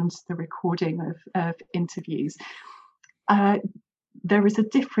witnesses and the recording of interviews. There is a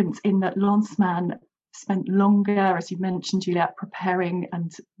difference in that Lanzmann spent longer, as you mentioned, Juliette, preparing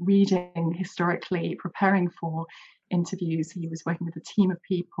and reading historically, preparing for interviews. He was working with a team of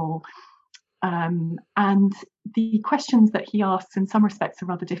people. And the questions that he asks in some respects are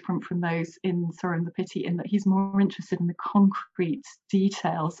rather different from those in Sorrow and the Pity, in that he's more interested in the concrete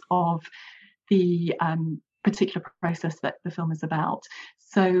details of the particular process that the film is about.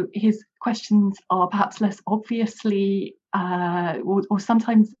 So his questions are perhaps less obviously, or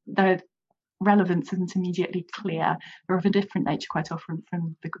sometimes their relevance isn't immediately clear. They're of a different nature quite often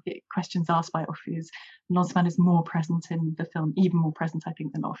from the questions asked by Ophues. Lanzmann is more present in the film, even more present, I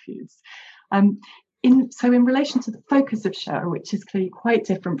think, than Ophues. So in relation to the focus of Shoah, which is clearly quite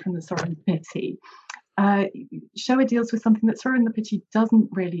different from the Sorrow and the Pity, Shoah deals with something that Sorrow and the Pity doesn't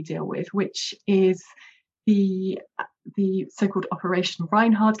really deal with, which is the so-called Operation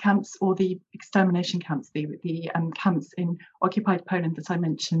Reinhard camps, or the extermination camps, the camps in occupied Poland that I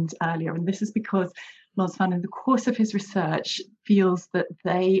mentioned earlier. And this is because Lanzmann, in the course of his research, feels that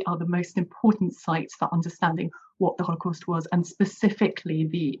they are the most important sites for understanding what the Holocaust was, and specifically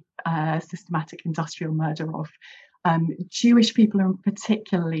the systematic industrial murder of Jewish people, and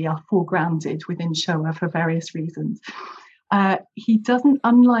particularly are foregrounded within Shoah for various reasons. He doesn't,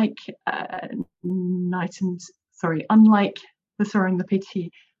 unlike unlike the Sorrow and the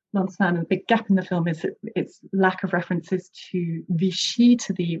Pity, Lanzmann, and the big gap in the film is its lack of references to Vichy,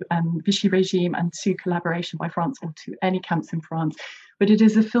 to the Vichy regime, and to collaboration by France, or to any camps in France. But it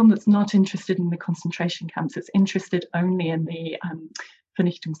is a film that's not interested in the concentration camps. It's interested only in the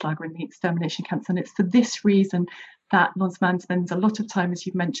Vernichtungslager, in the extermination camps. And it's for this reason that Lanzmann spends a lot of time, as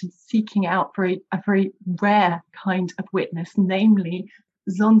you've mentioned, seeking out a very rare kind of witness, namely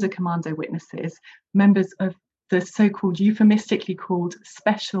Sonderkommando witnesses, members of the so-called, euphemistically called,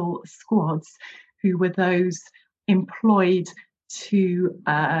 special squads, who were those employed to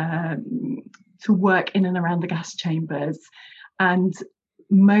work in and around the gas chambers. And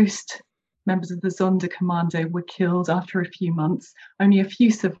most members of the Sonderkommando were killed after a few months. Only a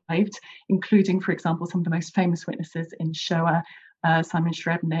few survived, including, for example, some of the most famous witnesses in Shoah, Simon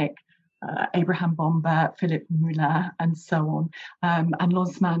Schrebnik, Abraham Bomber, Philipp Müller, and so on. And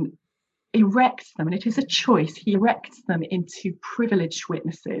Lanzmann erects them, and it is a choice, he erects them into privileged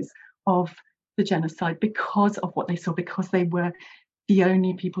witnesses of the genocide because of what they saw, because they were the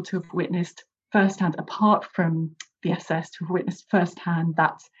only people to have witnessed firsthand, apart from the SS, to have witnessed firsthand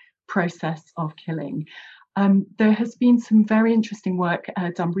that process of killing. There has been some very interesting work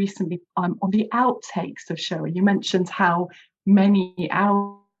done recently on the outtakes of Shoah. You mentioned how many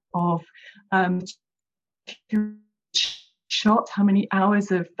hours of shot, how many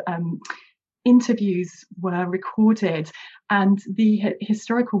hours of interviews were recorded, and the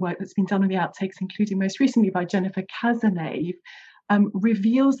historical work that's been done on the outtakes, including most recently by Jennifer Kazanave,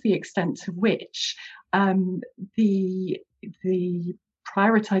 reveals the extent to which the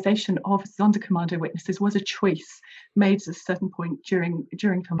prioritization of Sonderkommando witnesses was a choice made at a certain point during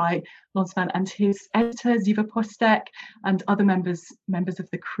film by Lanzmann and his editor Ziva Postek and other members of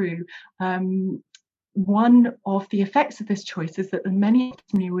the crew. One of the effects of this choice is that the many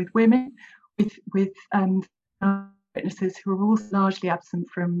with women, with witnesses who are also largely absent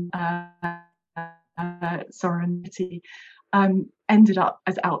from Sorrow and Pity, ended up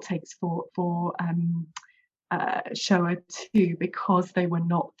as outtakes for Shoah too, because they were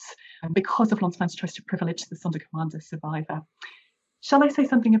not, because of Lanzmann's choice to privilege the Sonderkommando survivor. Shall I say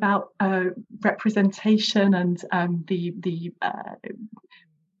something about representation and the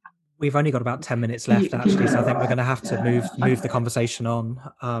We've only got about 10 minutes left, actually, so I think we're going to have to move the conversation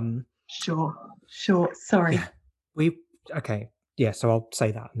on. Sure. Sorry. Yeah, so I'll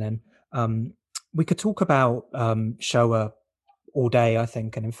say that, and then we could talk about Shoah all day, I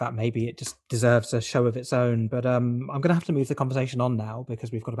think, and in fact, maybe it just deserves a show of its own. But I'm going to have to move the conversation on now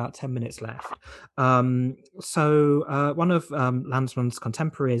because we've got about 10 minutes left. So one of Lanzmann's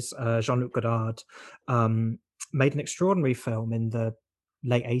contemporaries, Jean-Luc Godard, made an extraordinary film in the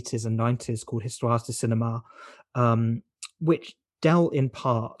late 80s and 90s called Histoires du Cinéma, which dealt in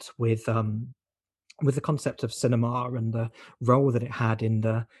part with the concept of cinema and the role that it had in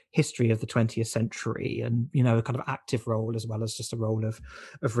the history of the 20th century, and a kind of active role as well as just a role of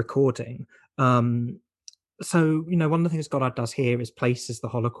recording. So one of the things Godard does here is places the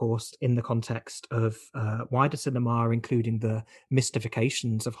Holocaust in the context of wider cinema, including the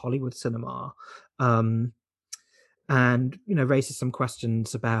mystifications of Hollywood cinema. and raises some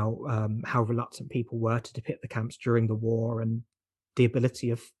questions about how reluctant people were to depict the camps during the war, and the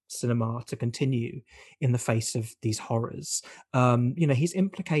ability of cinema to continue in the face of these horrors. He's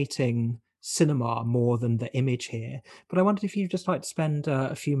implicating cinema more than the image here. But I wondered if you'd just like to spend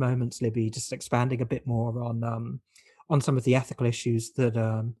a few moments, Libby, just expanding a bit more on some of the ethical issues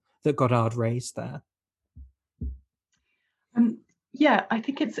that Godard raised there. Yeah, I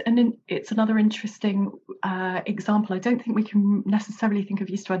think it's another interesting example. I don't think we can necessarily think of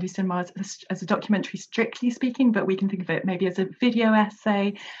Histoire du cinéma as a documentary, strictly speaking, but we can think of it maybe as a video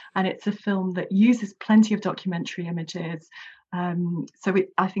essay, and it's a film that uses plenty of documentary images. So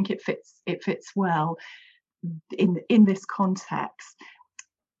I think it fits well in this context.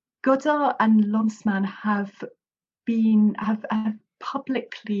 Godard and Lanzmann have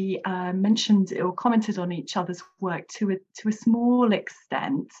publicly mentioned or commented on each other's work to a small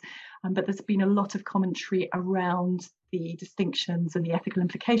extent, but there's been a lot of commentary around the distinctions and the ethical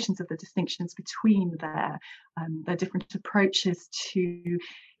implications of the distinctions between their different approaches to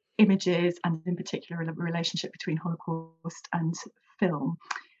images, and in particular the relationship between Holocaust and film.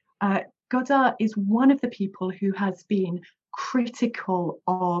 Godard is one of the people who has been critical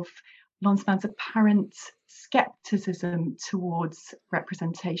of Lanzmann's apparent skepticism towards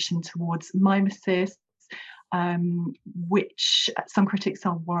representation, towards mimesis, which some critics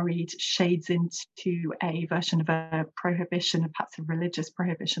are worried shades into a version of a prohibition, perhaps a religious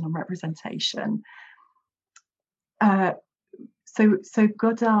prohibition on representation. So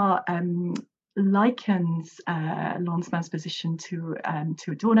Godard likens Lanzmann's position to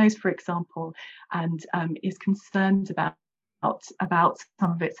Adorno's, for example, and is concerned about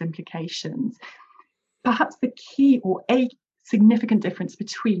some of its implications. Perhaps the key or a significant difference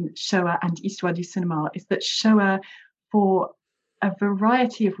between Shoah and Histoire du cinéma is that Shoah, for a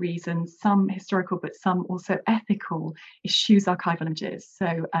variety of reasons, some historical but some also ethical, eschews archival images.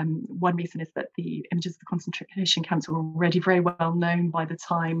 So one reason is that the images of the concentration camps were already very well known by the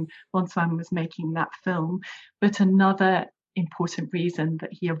time Lanzmann was making that film. But another important reason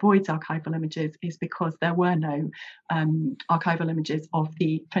that he avoids archival images is because there were no archival images of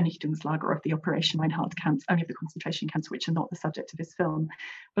the Vernichtungslager, of the Operation Reinhardt camps, only of the concentration camps, which are not the subject of his film.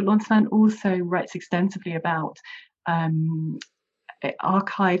 But Lanzmann also writes extensively about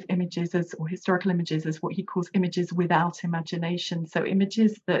archive images or historical images as what he calls images without imagination. So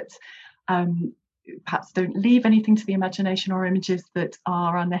images that perhaps don't leave anything to the imagination, or images that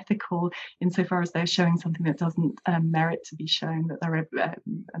are unethical insofar as they're showing something that doesn't merit to be shown,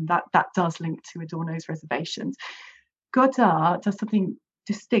 and that does link to Adorno's reservations. Godard does something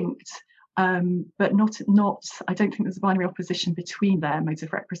distinct, but not. I don't think there's a binary opposition between their modes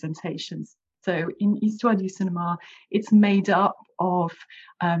of representations. So in Histoire du cinéma, it's made up of,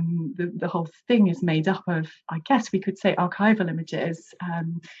 the whole thing is made up of, I guess we could say, archival images.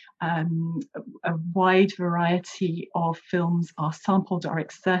 A wide variety of films are sampled, are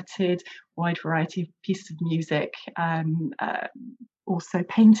excerpted, wide variety of pieces of music, also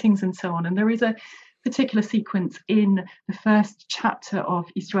paintings and so on. And there is a particular sequence in the first chapter of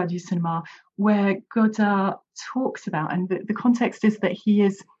Histoire du cinéma where Godard talks about, and the context is that he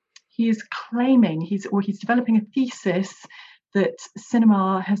is claiming, he's developing a thesis that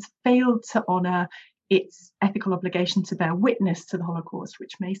cinema has failed to honour its ethical obligation to bear witness to the Holocaust,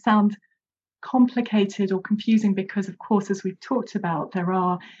 which may sound complicated or confusing because, of course, as we've talked about,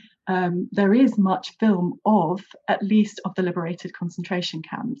 there is much film of, at least of the liberated concentration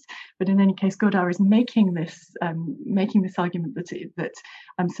camps. But in any case, Godard is making this argument that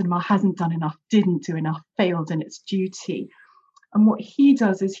cinema hasn't done enough, didn't do enough, failed in its duty. And what he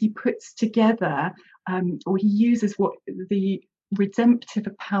does is he puts together, or he uses what the redemptive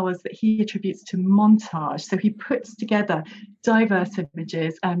powers that he attributes to montage. So he puts together diverse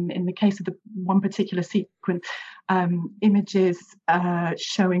images. In the case of the one particular sequence, images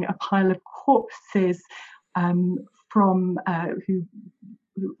showing a pile of corpses from who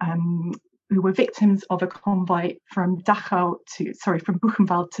were victims of a convoy from Buchenwald to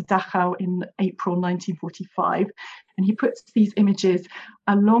Dachau in April 1945. And he puts these images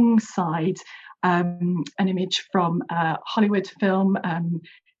alongside an image from a Hollywood film.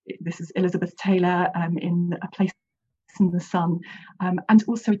 This is Elizabeth Taylor in A Place in the Sun, and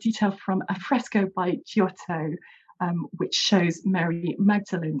also a detail from a fresco by Giotto, which shows Mary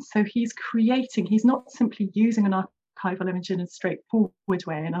Magdalene. So he's not simply using an archival image in a straightforward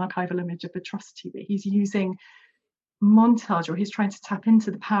way, an archival image of atrocity, but he's using montage, or he's trying to tap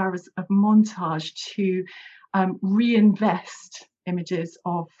into the powers of montage to reinvest images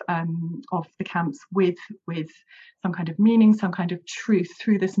of the camps with some kind of meaning, some kind of truth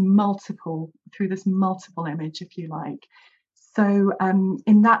through this multiple image, if you like. So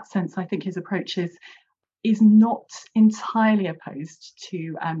in that sense, I think his approach is not entirely opposed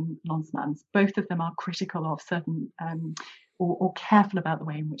to Lanzmann's. Both of them are critical of certain or careful about the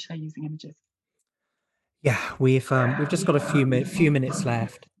way in which they're using images. Yeah, we've just got a few minutes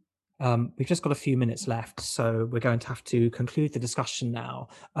left. We've just got a few minutes left, so we're going to have to conclude the discussion now.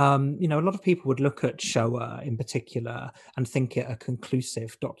 You know, a lot of people would look at Shoah in particular and think it a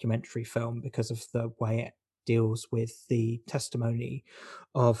conclusive documentary film because of the way it deals with the testimony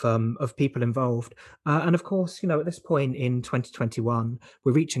of people involved. And of course, you know, at this point in 2021,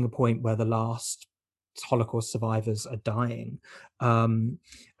 we're reaching a point where the last Holocaust survivors are dying. And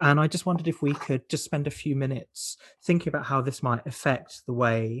I just wondered if we could just spend a few minutes thinking about how this might affect the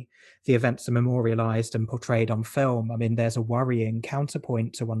way the events are memorialized and portrayed on film. I mean, there's a worrying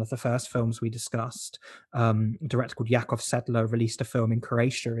counterpoint to one of the first films we discussed. A director called Yakov Sedler released a film in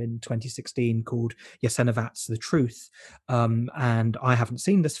Croatia in 2016 called Jasenovac: The Truth. And I haven't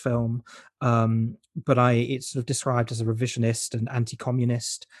seen this film, but it's sort of described as a revisionist and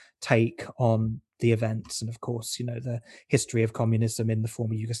anti-communist take on the events. And of course, you know, the history of communism in the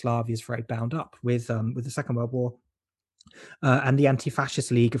former Yugoslavia is very bound up with the Second World War. And the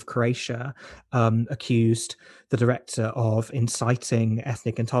Anti-Fascist League of Croatia accused the director of inciting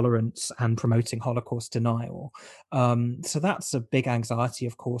ethnic intolerance and promoting Holocaust denial. So that's a big anxiety,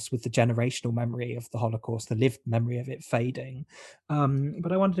 of course, with the generational memory of the Holocaust, the lived memory of it fading.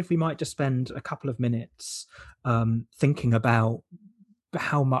 But I wondered if we might just spend a couple of minutes thinking about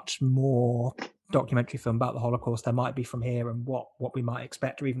how much more documentary film about the Holocaust there might be from here, and what we might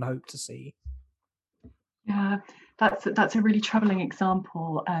expect or even hope to see. Yeah, that's a really troubling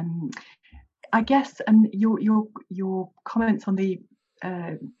example. I guess, your comments on the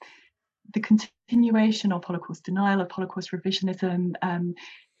continuation of Holocaust denial, of Holocaust revisionism.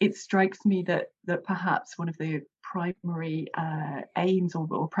 It strikes me that perhaps one of the primary aims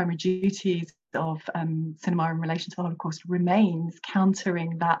or primary duties of cinema in relation to the Holocaust remains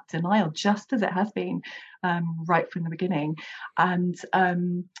countering that denial, just as it has been right from the beginning. And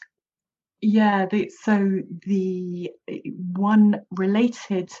the one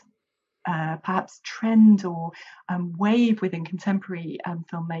related perhaps trend or wave within contemporary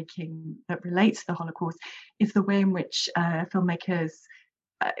filmmaking that relates to the Holocaust is the way in which filmmakers,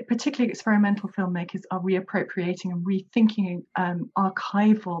 particularly experimental filmmakers, are reappropriating and rethinking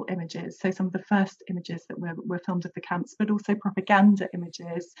archival images. So some of the first images that were filmed of the camps, but also propaganda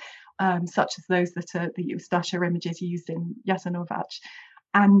images, such as those that are the Ustasha images used in Jasenovac.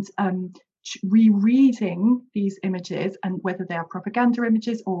 And rereading these images, and whether they are propaganda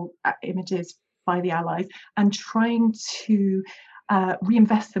images or images by the Allies, and trying to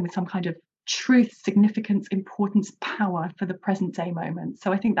reinvest them with some kind of truth, significance, importance, power for the present day moment.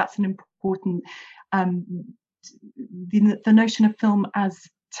 So I think that's an important, the notion of film as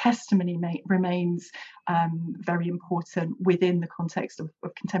testimony remains very important within the context of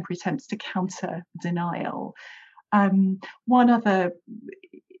contemporary attempts to counter denial. One other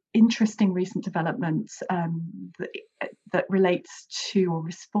interesting recent development that relates to or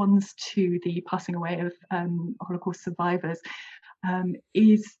responds to the passing away of Holocaust survivors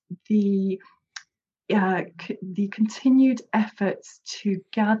is the continued efforts to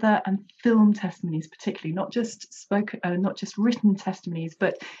gather and film testimonies, particularly not just written testimonies,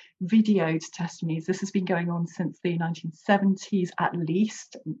 but videoed testimonies. This has been going on since the 1970s at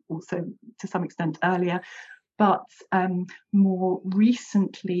least, also to some extent earlier. But more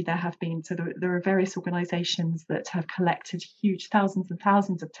recently, there are various organisations that have collected huge thousands and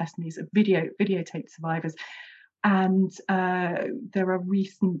thousands of testimonies of videotaped survivors, and there are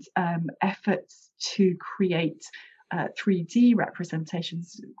recent efforts to create 3D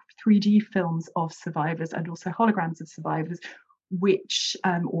representations, 3D films of survivors, and also holograms of survivors, which,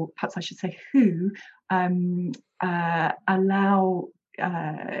 or perhaps I should say, who allow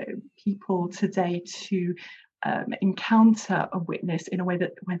people today to encounter a witness in a way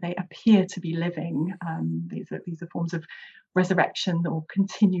where they appear to be living. These are forms of resurrection or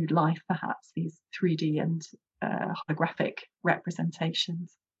continued life, perhaps, these 3D and holographic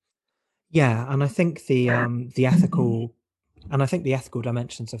representations. Yeah, and I think the ethical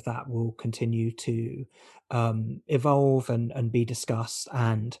dimensions of that will continue to evolve and be discussed.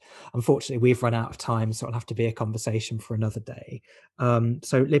 And unfortunately, we've run out of time, so it'll have to be a conversation for another day.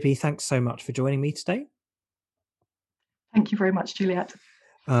 So, Libby, thanks so much for joining me today. Thank you very much, Juliet.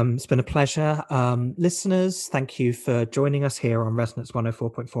 It's been a pleasure. Listeners, thank you for joining us here on Resonance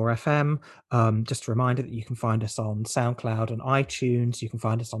 104.4 FM. Just a reminder that you can find us on SoundCloud and iTunes. You can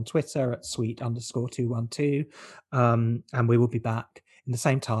find us on Twitter at sweet_212. And we will be back in the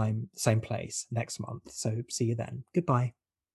same time, same place next month. So see you then. Goodbye.